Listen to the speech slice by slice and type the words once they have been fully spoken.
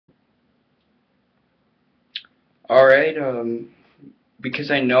Alright,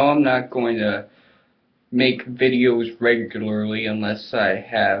 because I know I'm not going to make videos regularly unless I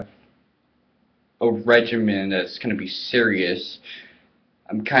have a regimen that's going to be serious.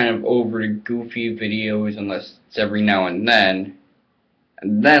 I'm kind of over the goofy videos unless it's every now and then.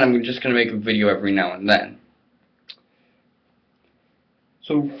 And then I'm just going to make a video every now and then.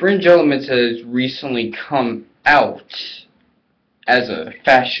 So Fringe Elements has recently come out as a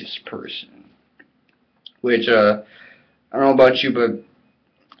fascist person. Which, I don't know about you, but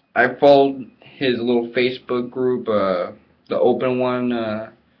I followed his little Facebook group, the open one,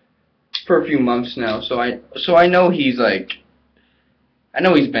 for a few months now. So I know he's been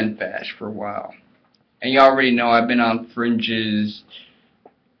fash for a while. And you already know I've been on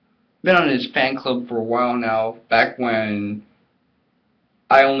been on his fan club for a while now. Back when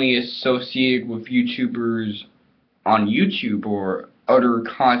I only associated with YouTubers on YouTube or other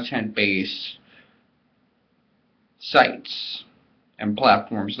content-based sites and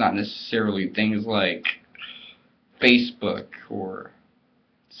platforms, not necessarily things like Facebook or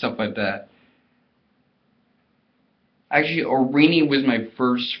stuff like that. Actually, Orini was my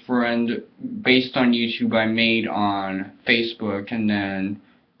first friend based on YouTube I made on Facebook, and then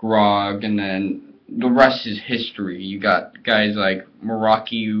Grog, and then the rest is history. You got guys like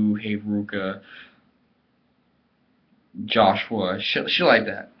Marakiu, Heyruka, Joshua, shit like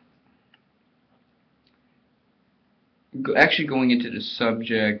that. Actually, going into the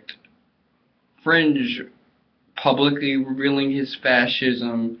subject, Fringe publicly revealing his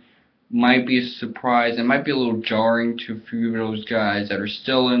fascism might be a surprise. It might be a little jarring to a few of those guys that are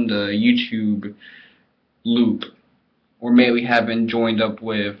still in the YouTube loop, or maybe haven't joined up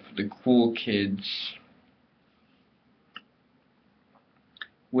with the cool kids.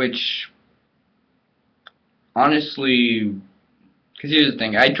 Which, honestly, because here's the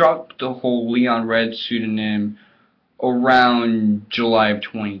thing, I dropped the whole Leon Red pseudonym around July of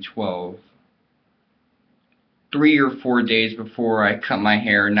 2012. 3 or 4 days before I cut my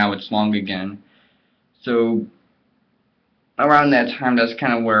hair, now it's long again. So, around that time, that's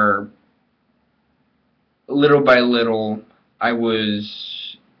kind of where, little by little, I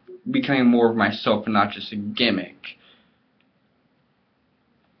was becoming more of myself and not just a gimmick.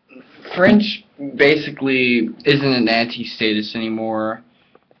 Fringe basically isn't an anti-statist anymore.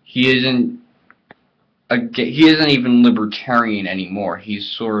 He isn't even libertarian anymore.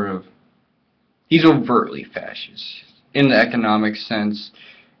 He's overtly fascist in the economic sense,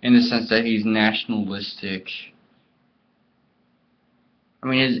 in the sense that he's nationalistic. I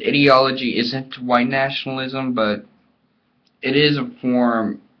mean, his ideology isn't white nationalism, but it is a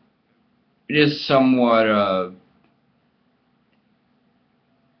form, it is somewhat,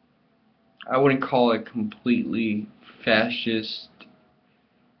 I wouldn't call it completely fascist.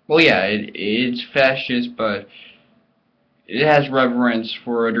 Well, yeah, it's fascist, but it has reverence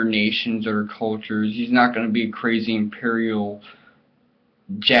for other nations, other cultures. He's not going to be a crazy imperial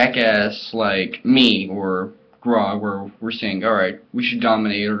jackass like me or Grog, where we're saying, alright, we should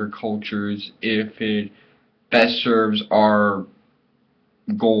dominate other cultures if it best serves our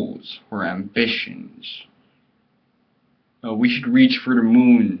goals or ambitions. We should reach for the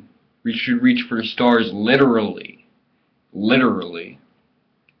moon. We should reach for the stars, literally. Literally.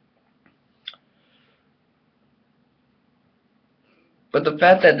 But the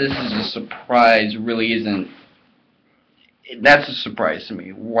fact that this is a surprise really isn't. That's a surprise to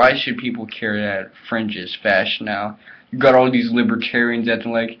me. Why should people care that Fringe is fashion now? You got all these libertarians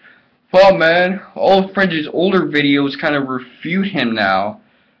acting like, well, man, all of Fringe's older videos kind of refute him now.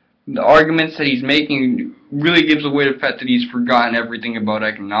 The arguments that he's making really gives away the fact that he's forgotten everything about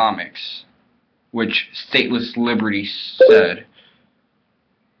economics, which Stateless Liberty said.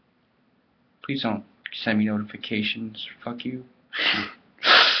 Please don't send me notifications. Fuck you.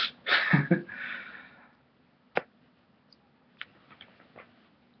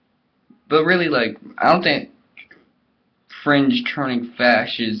 But really, I don't think Fringe turning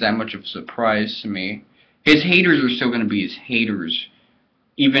fascist is that much of a surprise to me. His haters are still going to be his haters,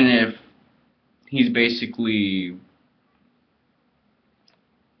 even if he's basically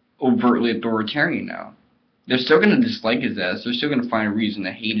overtly authoritarian now. They're still going to dislike his ass. They're still going to find a reason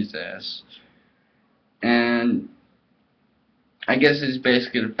to hate his ass. And I guess it's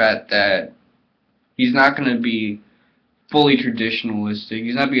basically the fact that he's not going to be fully traditionalistic.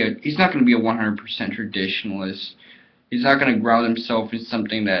 He's not going to be a 100% traditionalist. He's not going to ground himself in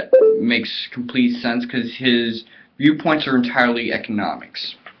something that makes complete sense because his viewpoints are entirely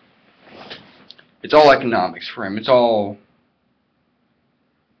economics. It's all economics for him. It's all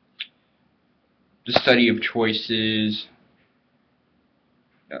the study of choices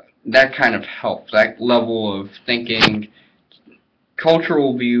that kind of help, that level of thinking,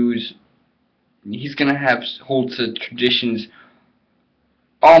 cultural views. He's gonna have hold to traditions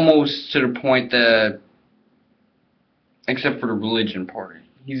almost to the point that, except for the religion part,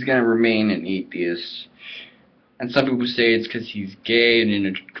 he's gonna remain an atheist. And some people say it's because he's gay, and in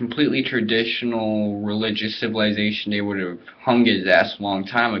a completely traditional religious civilization, they would have hung his ass a long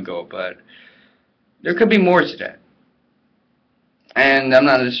time ago. But there could be more to that, and I'm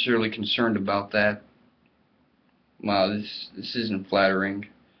not necessarily concerned about that. Wow, this isn't flattering.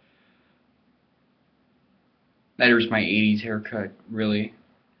 That was my '80s haircut, really.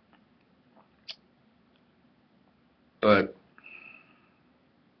 But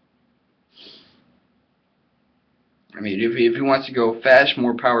I mean, if he wants to go fast,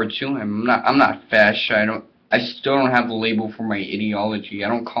 more power to him. I'm not fast. I still don't have a label for my ideology. I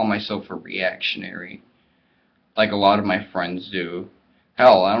don't call myself a reactionary like a lot of my friends do.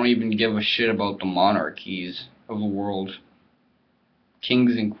 Hell, I don't even give a shit about the monarchies of the world.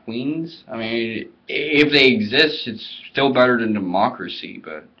 Kings and queens? I mean, if they exist, it's still better than democracy,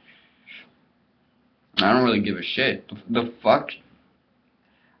 but I don't really give a shit. The fuck?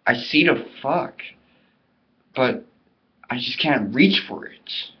 I see the fuck, but I just can't reach for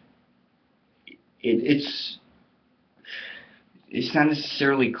it. It's not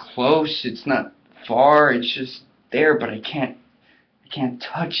necessarily close, it's not far, it's just there, but I can't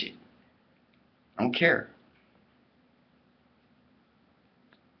touch it. I don't care.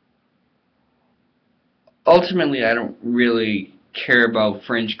 Ultimately, I don't really care about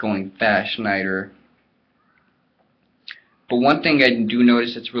Fringe going fashion either. But one thing I do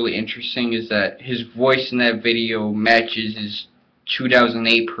notice that's really interesting is that his voice in that video matches his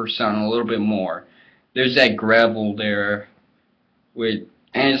 2008 persona a little bit more. There's that gravel there, with,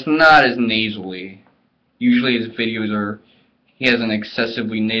 and it's not as nasally. Usually his videos he has an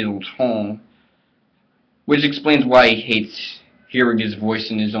excessively nasal tone, which explains why he hates hearing his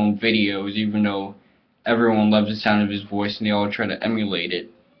voice in his own videos, even though everyone loves the sound of his voice and they all try to emulate it.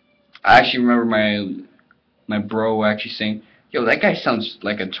 I actually remember my bro actually saying, "Yo, that guy sounds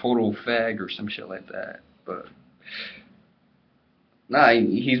like a total fag," or some shit like that. But nah,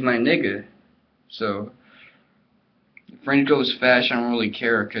 he's my nigga. So if Fringe goes fast, I don't really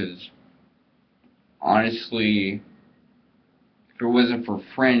care, because honestly, if it wasn't for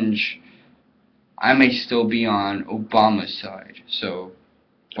Fringe, I may still be on Obama's side. So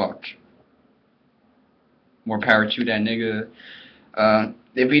fuck. More power to that nigga.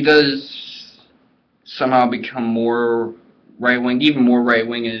 If he does somehow become more right-wing, even more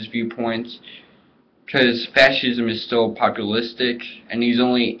right-wing in his viewpoints, because fascism is still populistic, and he's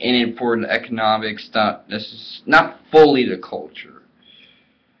only in it for the economics, not fully the culture,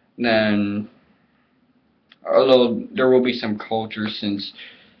 then, although there will be some culture, since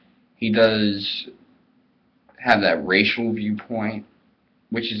he does have that racial viewpoint,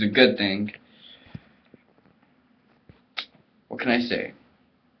 which is a good thing. What can I say?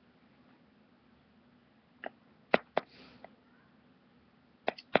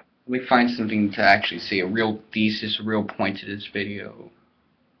 Let me find something to actually say, a real thesis, a real point to this video.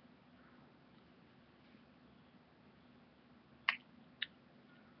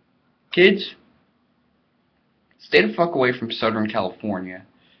 Kids, stay the fuck away from Southern California.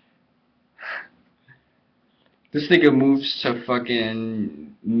 This nigga moves to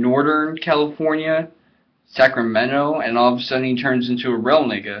fucking Northern California, Sacramento, and all of a sudden he turns into a real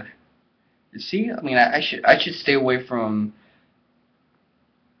nigga. You see, I mean, I should stay away from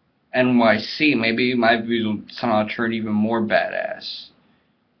NYC. Maybe my views will somehow turn even more badass.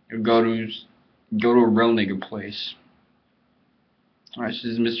 Go to a real nigga place. Alright, so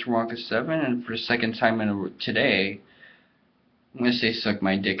this is Mr. Wonka 7, and for the second time today, I'm gonna say suck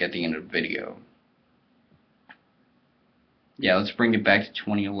my dick at the end of the video. Yeah, let's bring it back to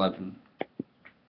 2011.